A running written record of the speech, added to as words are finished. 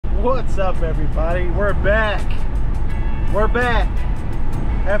What's up, everybody? We're back. We're back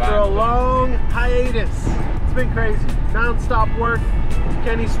after a long hiatus. It's been crazy. Non-stop work.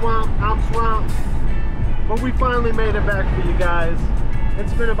 Kenny swamp, I'm swamp. But we finally made it back for you guys.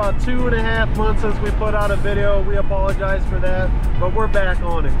 It's been about 2.5 months since we put out a video. We apologize for that, but we're back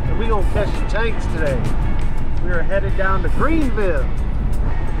on it. And we're gonna catch the tanks today. We are headed down to Greenville.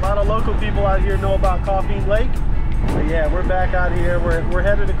 A lot of local people out here know about Coffeen Lake. But yeah, we're back out here. We're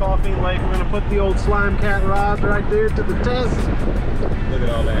headed to Coffeen Lake. We're gonna put the old slime cat rods right there to the test. Look at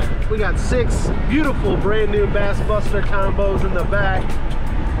all that. We got 6 beautiful brand new Bass Buster combos in the back.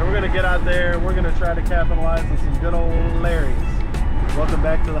 And we're gonna get out there and we're gonna try to capitalize on some good old Larrys. Welcome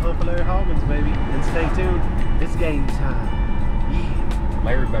back to the Hunt for Larry Hoggins, baby. And stay tuned, it's game time. Yeah.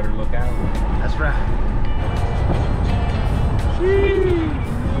 Larry better look out. That's right. Sheesh.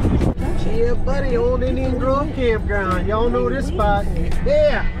 Yeah, buddy, old Indian Grove Campground. Y'all know this spot.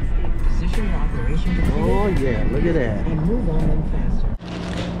 Yeah. Position your operation to Oh yeah, look at that. and move on them faster.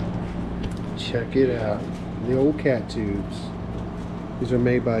 Check it out. The old cat tubes. These are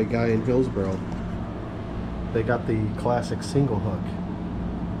made by a guy in Hillsboro. They got the classic single hook,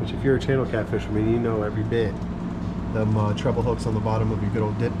 which if you're a channel cat fisherman, you know every bit. Them treble hooks on the bottom of your good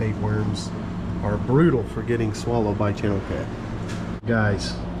old dip bait worms are brutal for getting swallowed by channel cat.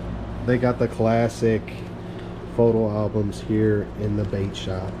 Guys, they got the classic photo albums here in the bait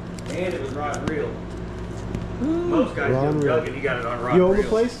shop. And it was rod and reel. Most guys do jug it, you got it on rod and You reel. own the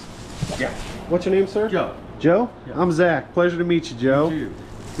place? Yeah. What's your name, sir? Joe. Joe? Yeah. I'm Zach. Pleasure to meet you, Joe. You too.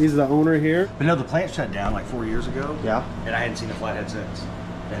 He's the owner here. But no, the plant shut down like 4 years ago. Yeah. And I hadn't seen a flathead since.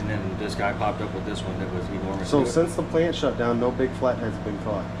 And then this guy popped up with this one that was enormous. So since the plant shut down, no big flatheads have been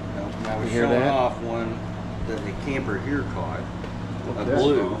caught. I was You hear showing that? off one that the camper here caught. A That's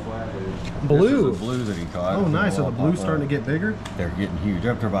blue. Blue. This is a blue that he caught. Oh, nice. Are the blues starting to get bigger? They're getting huge.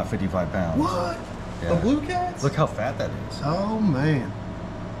 They're up to about 55 pounds. What? Yeah. The blue cats? Look how fat that is. Oh, man.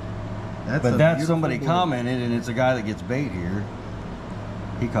 That's a But that's beautiful somebody blue. commented, and it's a guy that gets bait here.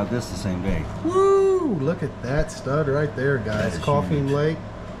 He caught this the same day. Woo! Look at that stud right there, guys. That is Coffeen huge. Lake,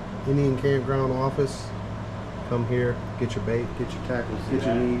 Indian Campground office. Come here, get your bait, get your tackles, get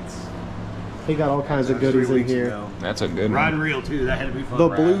your needs. He got all kinds of goodies in here. That's a good Rod one. and reel too, that had to be fun. The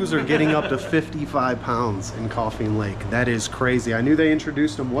blues are getting up to 55 pounds in Coffeen Lake. That is crazy. I knew they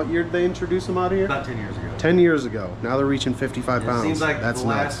introduced them. What year did they introduce them out here? About 10 years ago. 10 years ago. Now they're reaching 55 It pounds. seems like That's the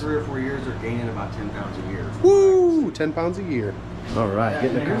last nuts. 3 or 4 years they're gaining about 10 pounds a year. Woo! 10 pounds a year. All right, Yeah,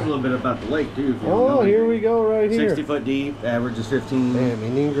 getting and here's a the little bit about the lake too. If you don't Oh, know here anything. we go right here. 60 foot deep, average is 15. Damn,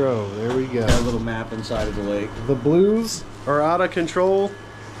 Indian Grove. There we go. Got a little map inside of the lake. The blues are out of control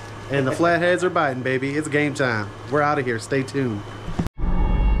and the flatheads are biting, baby. It's game time. We're out of here. Stay tuned.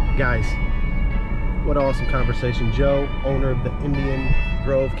 Guys, what awesome conversation. Joe, owner of the Indian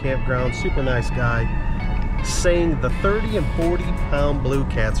Grove Campground, super nice guy, saying the 30 and 40 pound blue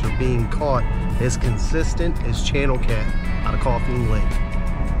cats are being caught as consistent as channel cat out of Coffeen Lake.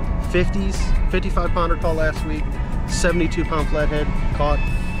 50s, 55 pounder caught last week, 72 pound flathead caught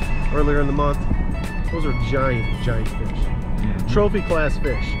earlier in the month. Those are giant fish. Trophy class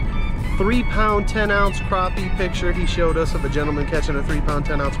fish. 3 pound 10 ounce crappie picture he showed us of a gentleman catching a 3 pound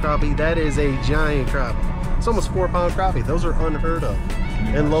 10 ounce crappie. That is a giant crappie. It's almost 4 pound crappie. Those are unheard of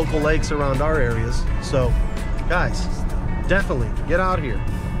in local lakes around our areas. So guys, definitely get out here.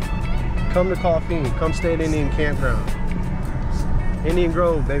 Come to Coffeen, come stay at Indian Campground. Indian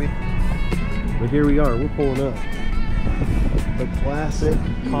Grove, baby. But here we are, we're pulling up. The classic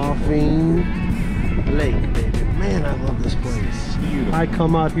Coffeen Lake, baby. Man, I love this place. Beautiful. I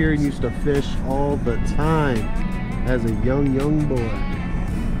come out here and used to fish all the time as a young boy.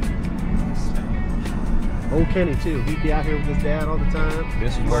 Old Kenny too. He'd be out here with his dad all the time.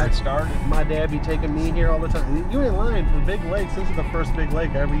 This is where it started. My dad be taking me here all the time. You ain't lying, for big lakes, this is the first big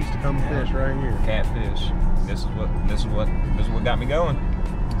lake I ever used to come fish right here. Catfish. This is what got me going.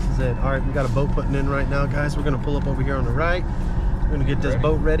 This is it. All right, we got a boat putting in right now, guys. We're gonna pull up over here on the right. We're gonna get this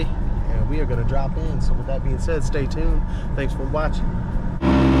boat ready, and we are gonna drop in. So with that being said, stay tuned. Thanks for watching.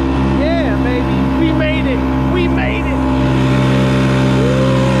 Yeah, baby, we made it. We made it.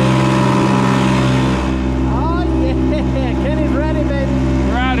 Oh yeah, Kenny's ready, baby.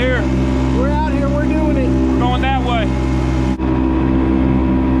 We're out here. We're out here. We're doing it. We're going that way.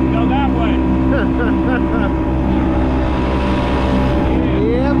 Go that way.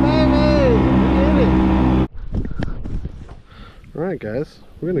 Yeah, baby. We did it. All right, guys.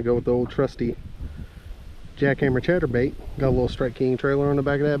 We're gonna go with the old trusty jackhammer chatterbait. Got a little Strike King trailer on the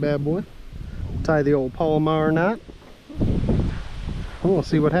back of that bad boy. Tie the old Palomar knot. We'll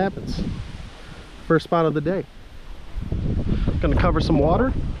see what happens. First spot of the day. Gonna cover some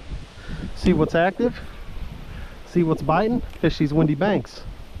water. see what's active, see what's biting, fish these windy banks.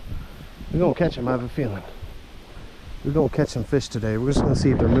 We're gonna catch them, I have a feeling. We're gonna catch some fish today. We're just gonna see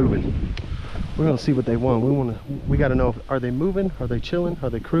if they're moving. We're gonna see what they want. We gotta know, are they moving? Are they chilling?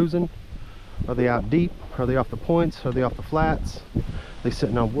 Are they cruising? Are they out deep? Are they off the points? Are they off the flats? They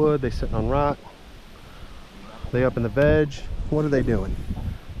sitting on wood? They sitting on rock? They up in the veg? What are they doing?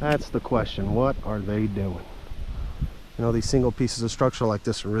 That's the question. What are they doing? You know, these single pieces of structure like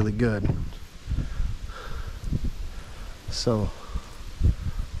this are really good. So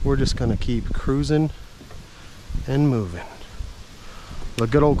we're just gonna keep cruising and moving. The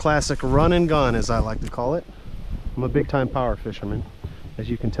good old classic run and gun, as I like to call it. I'm a big time power fisherman, as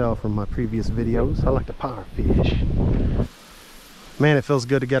you can tell from my previous videos. I like to power fish. Man, it feels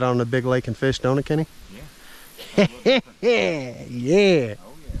good to get out on a big lake and fish, don't it, Kenny? Yeah. Yeah.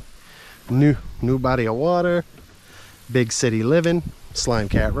 Oh yeah. New body of water, big city living, slime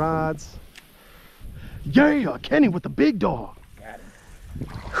cat rods. Yeah, Kenny with the big dog. Got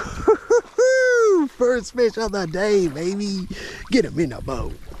him. First fish of the day, baby. Get him in the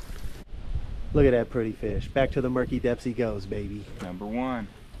boat. Look at that pretty fish. Back to the murky depths he goes, baby. Number one.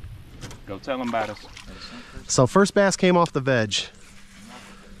 Go tell them about us. So first bass came off the veg.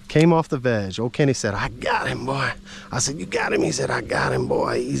 Came off the veg. Old Kenny said, I got him, boy. I said, you got him? He said, I got him,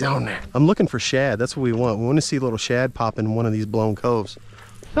 boy. He's on there. I'm looking for shad. That's what we want. We want to see a little shad pop in one of these blown coves.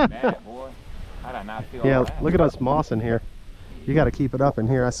 Bad, boy. I did not feel Yeah, all that. look at us moss in here. You got to keep it up in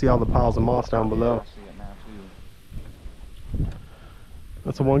here. I see all the piles of moss down below. I see it now too.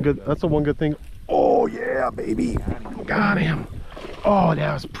 That's a one good thing. Oh yeah, baby. Got him. Oh,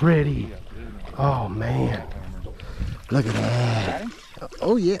 that was pretty. Oh man. Look at that.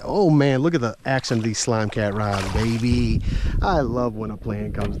 Oh yeah. Oh man, look at the action of these slime cat rods, baby. I love when a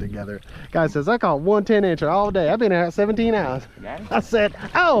plan comes together. Guy says, I caught 1 10-incher all day. I've been out 17 hours. I said,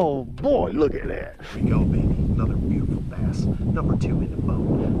 oh boy, look at that. Here we go, baby. Another beautiful bass. Number 2 in the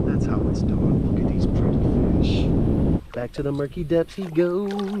boat. That's how it's done. Look at these pretty fish. Back to the murky depths he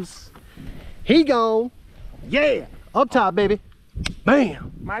goes. He gone. Yeah. Up top, baby.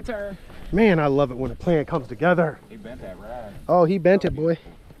 Bam. My turn. Man, I love it when a plan comes together. He bent that ride. Oh, he bent it, boy.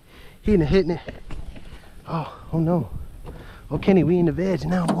 He ain't hitting it. Oh no. Oh, Kenny, we in the veg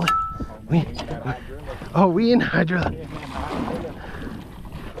now, boy. We in hydra.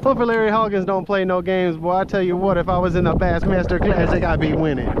 Hopefully Larry Hoggins don't play no games, boy. I tell you what, if I was in the Bassmaster Classic, I'd be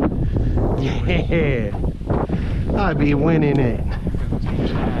winning. Yeah. I'd be winning it.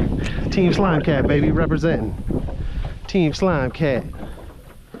 Team Slime Cat, baby, representing. Team Slime Cat.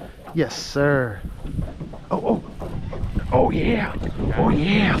 Yes, sir. Oh yeah. Oh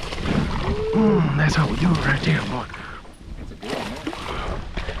yeah. That's how we do it right there, boy. It's a good one.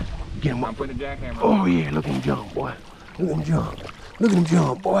 Get him I'm up. putting a jackhammer. Oh yeah, look at him jump, boy. Look at him jump. Look at him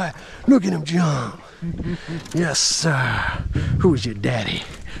jump, boy. Look at him jump. Yes, sir. Who's your daddy?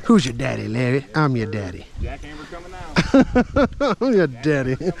 Who's your daddy, Larry? I'm your daddy. Jackhammer coming out. I'm your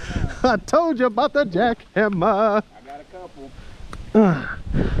daddy. I told you about the jackhammer. I got a couple.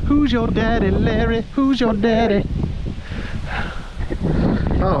 Who's your daddy, Larry? Who's your daddy?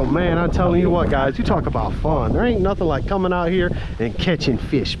 Oh man, I'm telling you what, guys, you talk about fun. There ain't nothing like coming out here and catching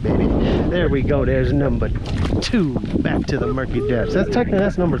fish, baby. There we go. There's number 2. Back to the murky depths.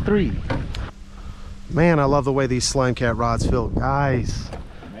 That's number 3. Man, I love the way these slime cat rods feel, guys.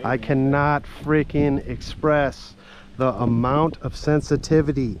 I cannot freaking express the amount of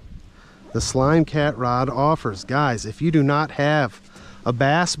sensitivity the slime cat rod offers. Guys, if you do not have a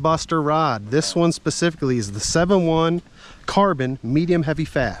Bass Buster rod, this one specifically is the 7-1 carbon medium heavy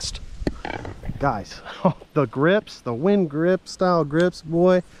fast. Guys, the grips, the wind grip style grips,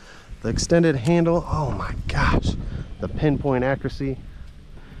 boy, the extended handle, oh my gosh, the pinpoint accuracy.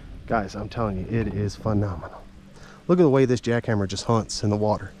 Guys, I'm telling you, it is phenomenal. Look at the way this jackhammer just hunts in the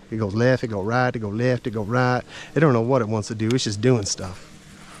water. It goes left, it goes right, it goes left, it goes right. It don't know what it wants to do, it's just doing stuff.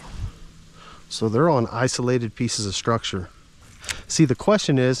 So they're on isolated pieces of structure. See, the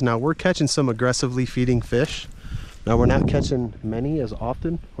question is, now we're catching some aggressively feeding fish. Now we're not catching many as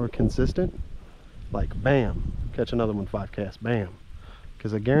often or consistent. Like bam, catch another one 5 cast, bam.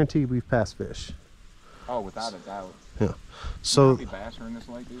 Because I guarantee we've passed fish. Oh, without a doubt. Yeah. So, Bass are in this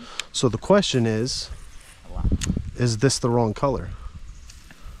lake, dude? so the question is this the wrong color?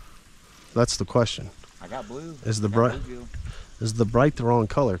 That's the question. I got blue. Is the bright the wrong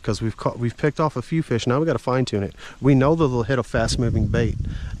color? Because we've picked off a few fish. Now we got to fine tune it. We know that they'll hit a fast moving bait.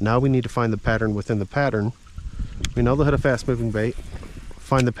 Now we need to find the pattern within the pattern. We know they'll hit a fast moving bait.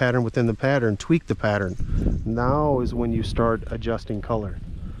 Find the pattern within the pattern. Tweak the pattern. Now is when you start adjusting color.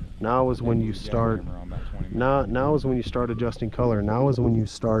 Now is when you start. Now is when you start adjusting color. Now is when you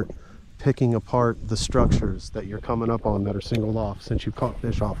start picking apart the structures that you're coming up on that are singled off since you caught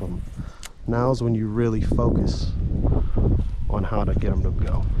fish off them. Now's when you really focus on how to get them to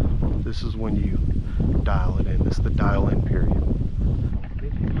go. This is when you dial it in. This is the dial in period.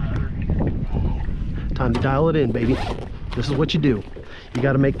 Time to dial it in, baby. This is what you do. You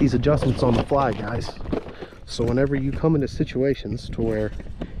got to make these adjustments on the fly, guys. So whenever you come into situations to where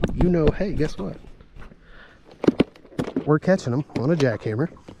you know, hey, guess what? We're catching them on a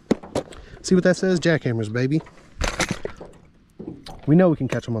jackhammer. See what that says? Jackhammers, baby. We know we can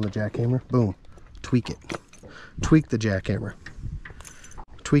catch them on the jackhammer. Boom. Tweak it. Tweak the jackhammer.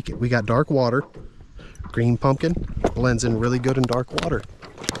 Tweak it. We got dark water. Green pumpkin blends in really good in dark water.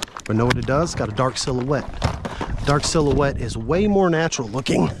 But know what it does? It's got a dark silhouette. Dark silhouette is way more natural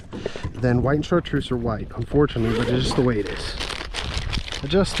looking than white and chartreuse are white, unfortunately, but it's just the way it is.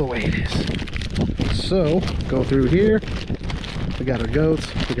 Just the way it is. So, go through here. We got our goats,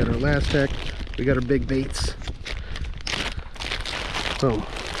 we got our last tech, we got our big baits. Boom.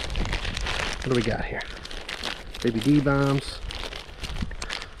 What do we got here? Baby D-bombs.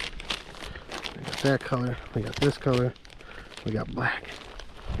 We got that color, we got this color, we got black.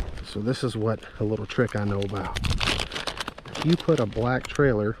 So this is what a little trick I know about. If you put a black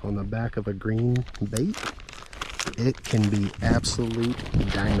trailer on the back of a green bait, it can be absolute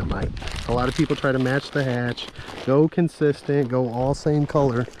dynamite. A lot of people try to match the hatch, go consistent, go all same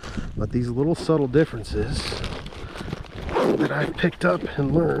color, but these little subtle differences that I've picked up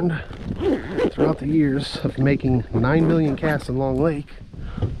and learned throughout the years of making 9 million casts in Long Lake,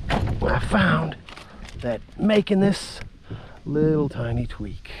 I found that making this little tiny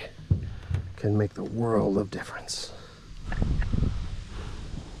tweak can make the world of difference.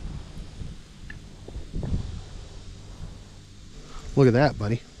 Look at that,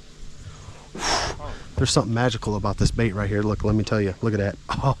 buddy. There's something magical about this bait right here. Look, let me tell you. Look at that.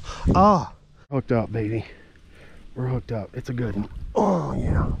 Oh. Hooked up, baby. We're hooked up. It's a good one. Oh,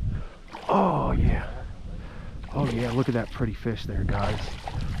 yeah. Oh, yeah. Oh, yeah. Look at that pretty fish there, guys.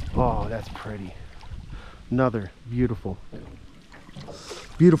 Oh, that's pretty. Another beautiful,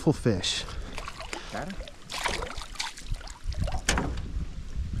 beautiful fish. Got it?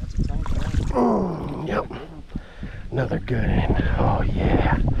 Oh, yep. Another good one. Oh,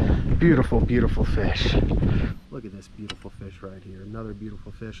 yeah. Beautiful, beautiful fish. Look at this beautiful fish right here. Another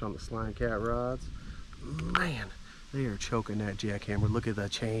beautiful fish on the slime cat rods. Man, they are choking that jackhammer. Look at the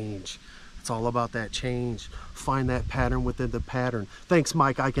change. It's all about that change. Find that pattern within the pattern. Thanks,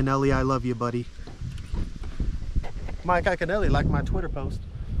 Mike Iaconelli. I love you, buddy. Mike Iaconelli liked my Twitter post.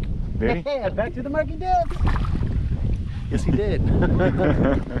 Did he? Back to the Murky Depths. Yes, he did.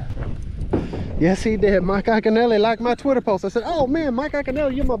 Yes, he did. Mike Iaconelli liked my Twitter post. I said, oh man, Mike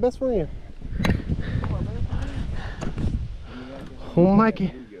Iaconelli, you're my best friend. Oh,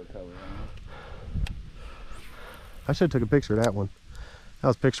 Mikey. I should have took a picture of that one. That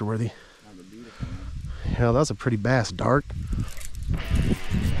was picture worthy. Yeah, that was a pretty bass, dark.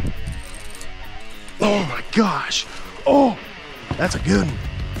 Oh my gosh. Oh, that's a good one.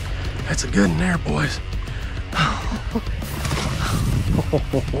 That's a good one there, boys. Oh,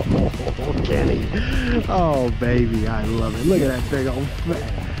 Kenny. Oh, baby, I love it. Look at that big old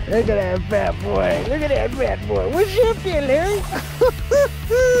fat. Look at that fat boy. Look at that fat boy. What's up there, Larry?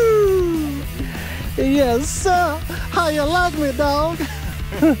 Yes, sir. How you like me, dog? Back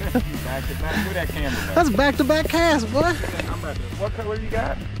to back with that camera. That's back-to-back cast, boy. What color you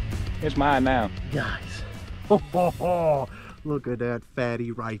got? It's mine now. Guys. Look at that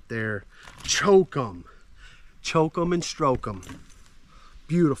fatty right there. Choke 'em. Choke 'em and stroke 'em.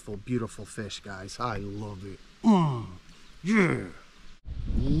 Beautiful, beautiful fish, guys. I love it. Yeah.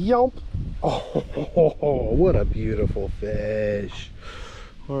 Yump. Oh, what a beautiful fish.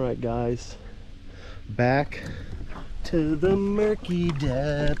 All right, guys. Back to the murky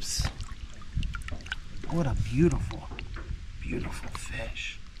depths. What a beautiful, beautiful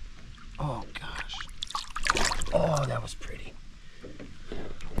fish. Oh, gosh. Oh, that was pretty.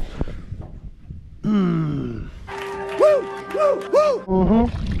 Mmm. Woo! Woo! Woo!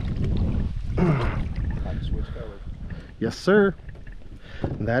 Yes, sir.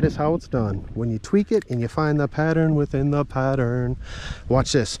 That is how it's done. When you tweak it and you find the pattern within the pattern.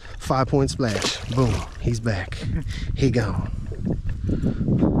 Watch this. 5-point splash. Boom. He's back. He gone.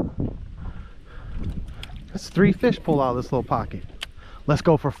 That's 3 fish pull out of this little pocket. Let's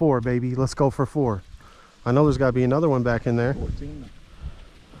go for 4, baby. Let's go for 4. I know there's got to be another one back in there. 14.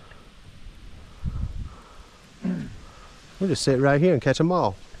 We'll just sit right here and catch them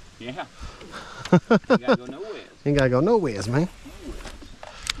all. Yeah. You gotta go nowhere. Ain't gotta go nowhere, man.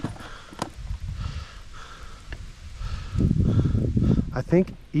 I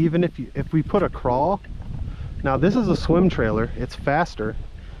think even if we put a crawl, now this is a swim trailer, it's faster,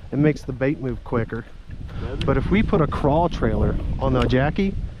 it makes the bait move quicker. But if we put a crawl trailer on the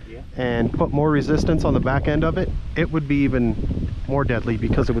Jackie and put more resistance on the back end of it, it would be even more deadly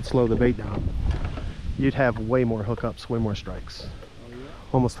because it would slow the bait down. You'd have way more hookups, way more strikes.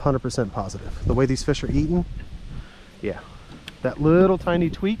 Almost 100% positive. The way these fish are eating, yeah. That little tiny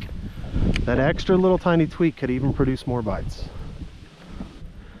tweak, that extra little tiny tweak could even produce more bites.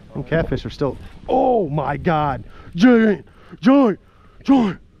 And catfish are still, oh my God, giant.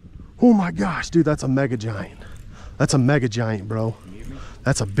 Oh my gosh, dude, that's a mega giant. That's a mega giant, bro.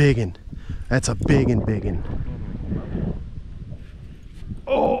 That's a biggin. That's a biggin.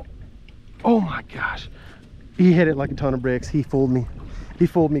 Oh my gosh. He hit it like a ton of bricks. He fooled me. He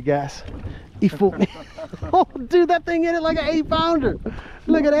fooled me, guys. He fooled me. Oh, dude, that thing hit it like an 8-pounder.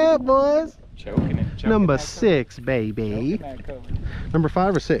 Look at that, boys. Choking it. Number 6, baby. Number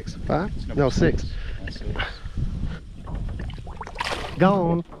 5 or 6? 5? No, 6.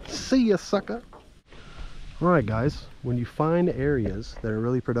 Gone. See ya, sucker. All right, guys. When you find areas that are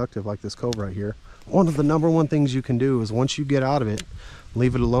really productive, like this cove right here, one of the #1 things you can do is once you get out of it,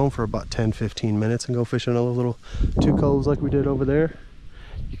 leave it alone for about 10-15 minutes and go fish another little 2 coves like we did over there.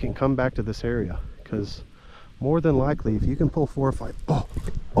 You can come back to this area because more than likely, if you can pull 4 or 5,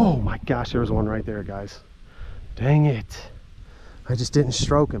 oh my gosh, there was one right there, guys. Dang it. I just didn't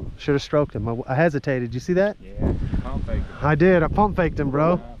stroke him. Should have stroked him. I hesitated. Did you see that? Yeah, pump faked him. I did. I pump faked him,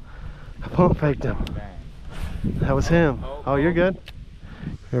 bro. I pump faked him. That was him. Oh, you're good.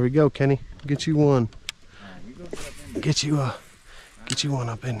 There we go, Kenny. Get you one. Get you one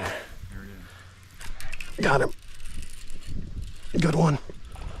up in there. Got him. Good one.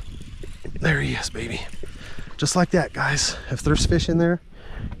 There he is, baby. Just like that, guys. If there's fish in there,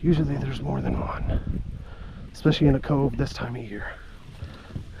 usually there's more than one. Especially in a cove this time of year.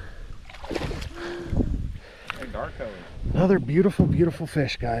 Dark color. Another beautiful, beautiful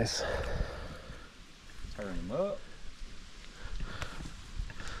fish, guys. Turn him up.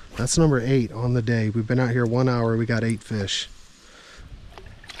 That's number 8 on the day. We've been out here 1 hour. We got 8 fish.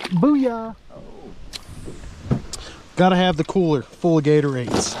 Booyah! Oh. Gotta have the cooler full of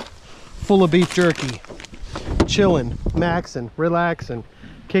Gatorades, full of beef jerky, chilling, maxing, relaxing,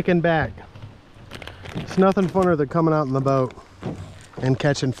 kicking back. It's nothing funner than coming out in the boat and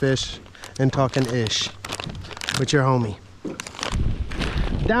catching fish and talking ish with your homie.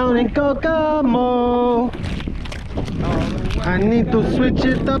 Down in Kokomo, I need to switch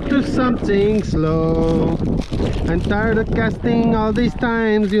it up to something slow. I'm tired of casting all these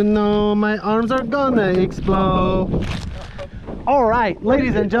times, you know my arms are gonna explode. All right,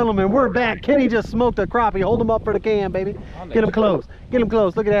 ladies and gentlemen, we're back. Kenny just smoked a crappie. Hold him up for the cam, baby. Get him close. Get him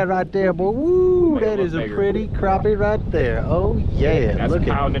close. Look at that right there, boy. Woo, that is a pretty crappie right there. Oh, yeah. That's look a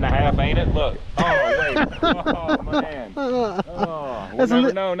pound and a half, ain't it? Look. Oh, wait. Oh, man. We'll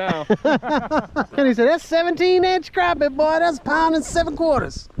never know now. Kenny said, that's 17-inch crappie, boy. That's a pound and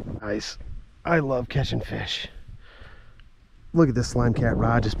 7/4. Nice. I love catching fish. Look at this slime cat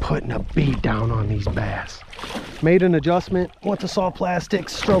rod just putting a beat down on these bass. Made an adjustment, went to saw plastic,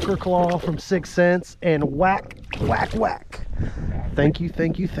 stroker claw from 6 cents, and whack, whack, whack. Thank you,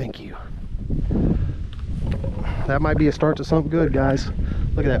 thank you, thank you. That might be a start to something good, guys.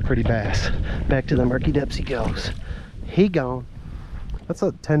 Look at that pretty bass. Back to the murky depths he goes. He gone. That's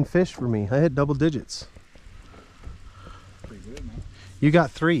a 10 fish for me. I hit double digits. Pretty good, man. You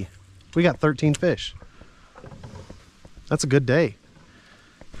got 3. We got 13 fish. That's a good day.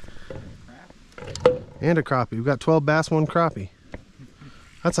 And a crappie. We've got 12 bass, 1 crappie.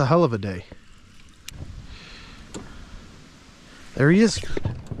 That's a hell of a day. There he is.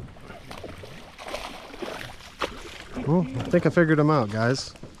 Well, I think I figured him out,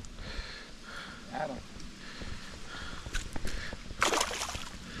 guys.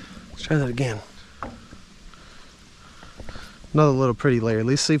 Let's try that again. Another little pretty layer. At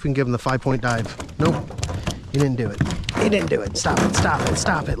least see if we can give him the 5-point dive. Nope. He didn't do it. He didn't do it. Stop it. Stop it.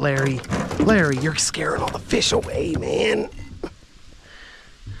 Stop it, Larry. Larry, you're scaring all the fish away, man.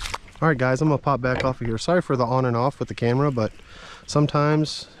 All right, guys, I'm going to pop back off of here. Sorry for the on and off with the camera, but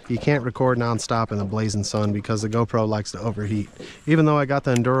sometimes you can't record nonstop in the blazing sun because the GoPro likes to overheat. Even though I got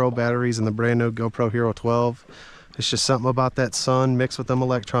the Enduro batteries and the brand new GoPro Hero 12, it's just something about that sun mixed with them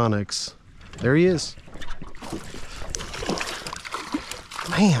electronics. There he is.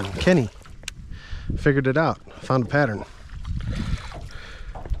 Man, Kenny. Figured it out. Found a pattern.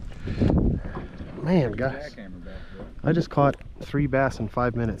 Man, guys, I just caught 3 bass in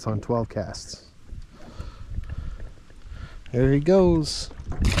 5 minutes on 12 casts. There he goes.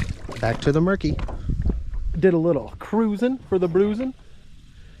 Back to the murky. Did a little cruising for the bruising.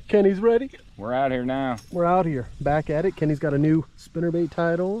 Kenny's ready. We're out here now. We're out here, back at it. Kenny's got a new spinnerbait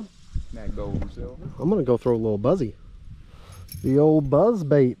tied on. That gold and silver. I'm gonna go throw a little buzzy. The old buzz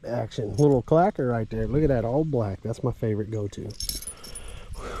bait action. Little clacker right there. Look at that, all black. That's my favorite go-to.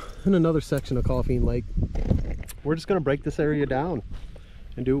 In another section of Coffeen Lake. We're just gonna break this area down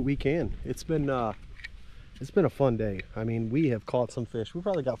and do what we can. It's been a fun day. I mean, we have caught some fish. We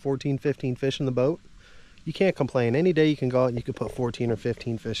probably got 14, 15 fish in the boat. You can't complain. Any day you can go out and you can put 14 or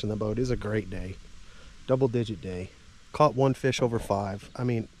 15 fish in the boat is a great day. Double-digit day. Caught one fish over 5. I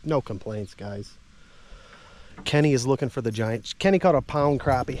mean, no complaints, guys. Kenny is looking for the giant. Kenny caught a pound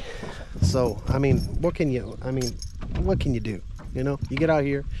crappie. So, I mean, what can you do? You know, you get out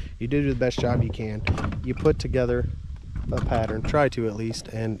here, you do the best job you can. You put together a pattern, try to at least,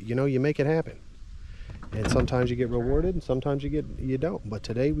 and you know, you make it happen. And sometimes you get rewarded and sometimes you don't. But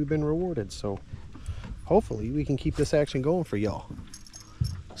today we've been rewarded, so hopefully we can keep this action going for y'all.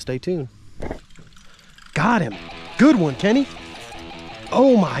 Stay tuned. Got him. Good one, Kenny.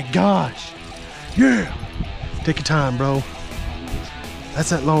 Oh my gosh. Yeah. Take your time, bro. That's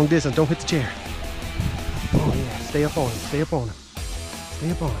that long distance. Don't hit the chair. Oh yeah. Stay up on him. Stay up on him.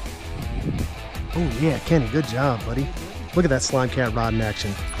 Stay up on him. Oh yeah, Kenny. Good job, buddy. Look at that slime cat rod in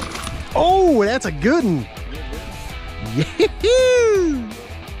action. Oh, that's a good one. Yeah.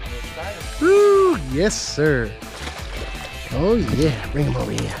 Woo. Yes, sir. Oh yeah. Bring him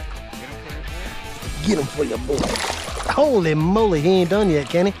over here. Get him for your boy. Holy moly, he ain't done yet,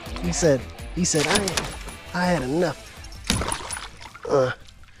 Kenny. He said, I had enough.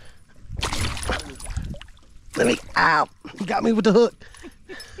 Let me, ow, he got me with the hook.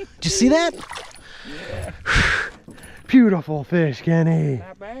 Did you see that? Yeah. Beautiful fish, Kenny.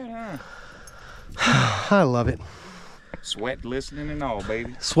 Not bad, huh? I love it. Sweat glistening and all,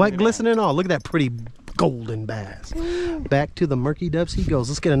 baby. Sweat glistening and all. Look at that pretty golden bass. Back to the murky depths he goes.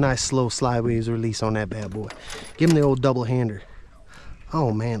 Let's get a nice slow slideways release on that bad boy. Give him the old double hander.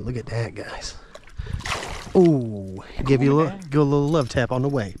 Oh man, look at that, guys. Ooh, give you a little love tap on the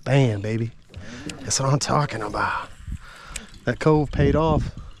way. Bam, baby. That's what I'm talking about. That cove paid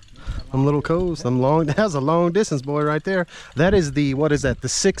off. Them little coves, that's a long distance boy right there. That is the, what is that, the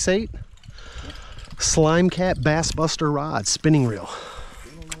 6'8" Slime Cat Bass Buster rod, spinning reel.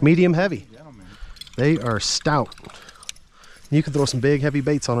 Medium heavy. They are stout. You can throw some big heavy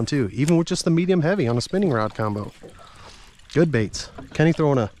baits on them too, even with just the medium heavy on a spinning rod combo. Good baits. Kenny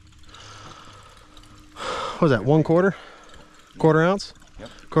throwing a, what was that, 1/4? Quarter ounce? Yep.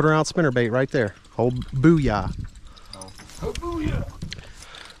 Quarter ounce spinner bait right there. Old booyah. Oh, booyah.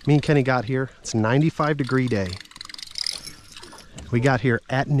 Me and Kenny got here. It's a 95-degree day. We got here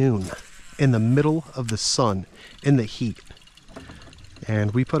at noon in the middle of the sun in the heat.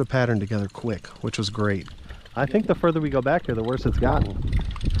 And we put a pattern together quick, which was great. I think the further we go back here, the worse it's gotten.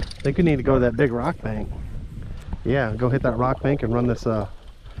 I think we need to go to that big rock bank. Yeah, go hit that rock bank and run this,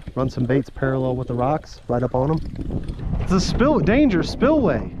 run some baits parallel with the rocks, right up on them. It's a danger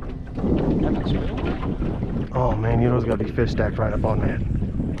spillway. Oh man, you know there's gotta be fish stacked right up on that.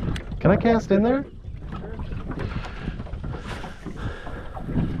 Can I cast in there?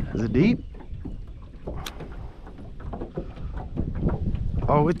 Is it deep?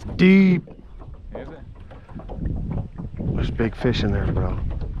 Oh, it's deep. Is it? There's big fish in there, bro.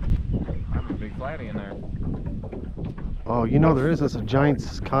 There's a big flatty in there. Oh, you know there is. It's a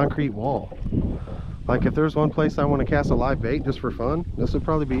giant concrete wall. Like if there's one place I want to cast a live bait just for fun, this would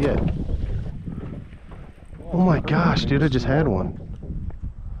probably be it. Oh my gosh, dude, I just had one.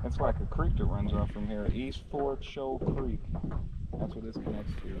 That's like a creek that runs off from here, East Fort Shoal Creek. That's what this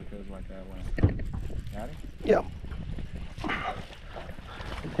connects to. It goes like that way. Got it? Yep.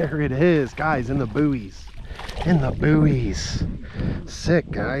 There it is, guys, in the buoys. In the buoys. Sick,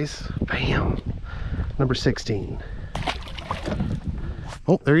 guys. Bam. Number 16.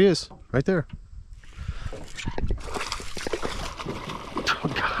 Oh, there he is. Right there. Oh,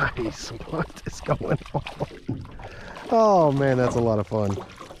 guys, what is going on? Oh, man, that's a lot of fun.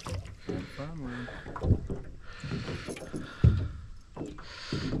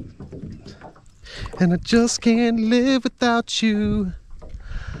 And I just can't live without you.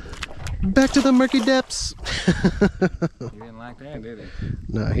 Back to the murky depths. You didn't like that, did he?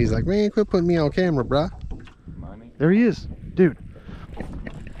 No, he's like, man, quit putting me on camera, bruh. Money. There he is. Dude.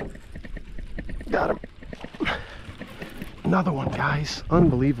 Got him. Another one, guys.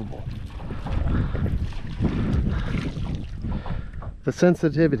 Unbelievable. The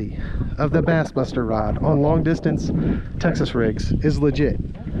sensitivity of the Bass Buster rod on long distance Texas rigs is legit.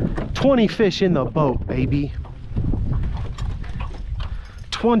 20 fish in the boat, baby.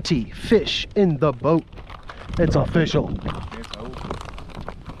 20 fish in the boat. It's official. It's over.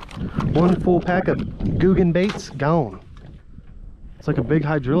 One full pack of Guggen baits gone. It's like a big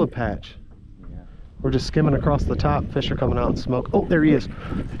hydrilla patch. We're just skimming across the top. Fish are coming out and smoke. Oh, there he is.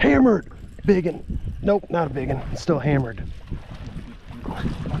 Hammered. Biggin. Nope, not a biggin. It's still hammered.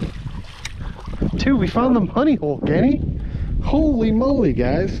 Dude, we found the honey hole, Kenny. Holy moly,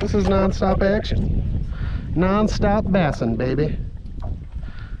 guys. This is non-stop action. Non-stop bassing, baby.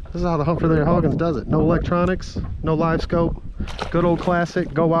 This is how the Hunt for Larry Hoggins does it. No electronics, no live scope. Good old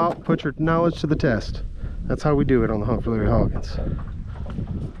classic. Go out, put your knowledge to the test. That's how we do it on the Hunt for Larry Hoggins.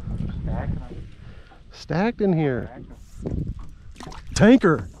 Stacked in here.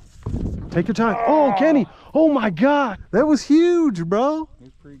 Tanker. Take your time. Oh, Kenny. Oh my God. That was huge, bro.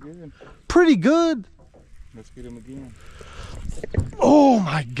 He's pretty good. Pretty good. Let's get him again. Oh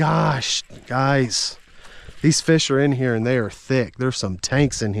my gosh, guys. These fish are in here and they are thick. There's some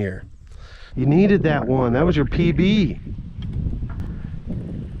tanks in here. You needed that one. That was your PB.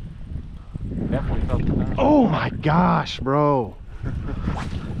 Definitely felt the time. Oh my gosh, bro.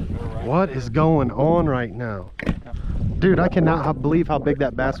 What is going on right now? Dude, I cannot believe how big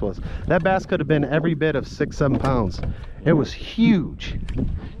that bass was. That bass could have been every bit of 6-7 pounds. It was huge.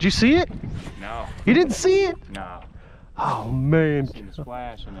 Did you see it? No. You didn't see it? No. Oh man. Seen the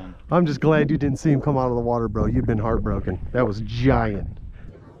splash and then. I'm just glad you didn't see him come out of the water, bro. You've been heartbroken. That was giant.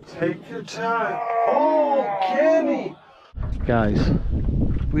 Take your time. Oh, Kenny. Guys,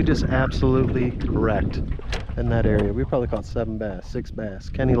 we just absolutely wrecked in that area. We probably caught 7 bass, 6 bass.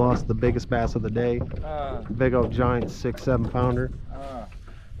 Kenny lost the biggest bass of the day. Big old giant 6-7 pounder.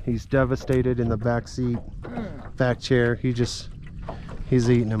 He's devastated in the back seat, back chair. He's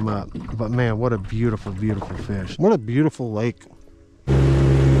eating him up. But man, what a beautiful, beautiful fish. What a beautiful lake.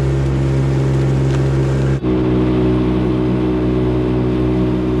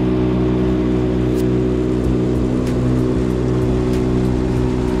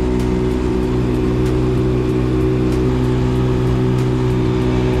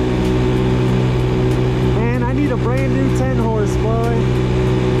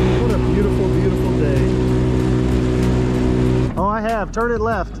 Turn it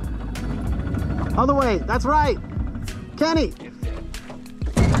left. Other way. That's right. Kenny.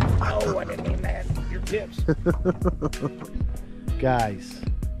 Oh, I didn't mean that. Your tips. Guys,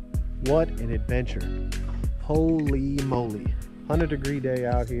 what an adventure. Holy moly. 100-degree day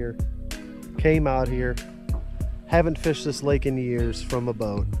out here. Came out here. Haven't fished this lake in years from a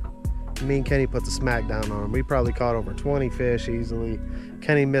boat. Me and Kenny put the smack down on him. We probably caught over 20 fish easily.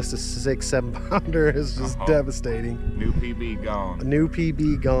 Kenny missed a 6-7 pounder. It's just devastating. New PB gone. A new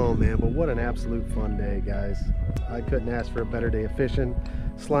PB gone, man. But what an absolute fun day, guys. I couldn't ask for a better day of fishing.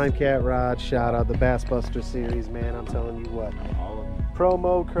 Slime Cat Rod, shout out the Bass Buster series, man. I'm telling you what. All of them.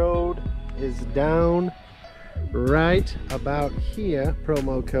 Promo code is down right about here.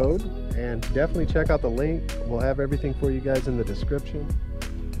 Promo code. And definitely check out the link. We'll have everything for you guys in the description.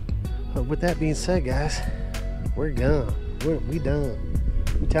 With that being said, guys, we're gone. We done.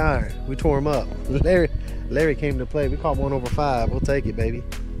 We tired. We tore him up. Larry came to play. We caught 1 over 5. We'll take it, baby.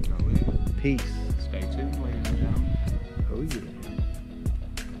 Peace.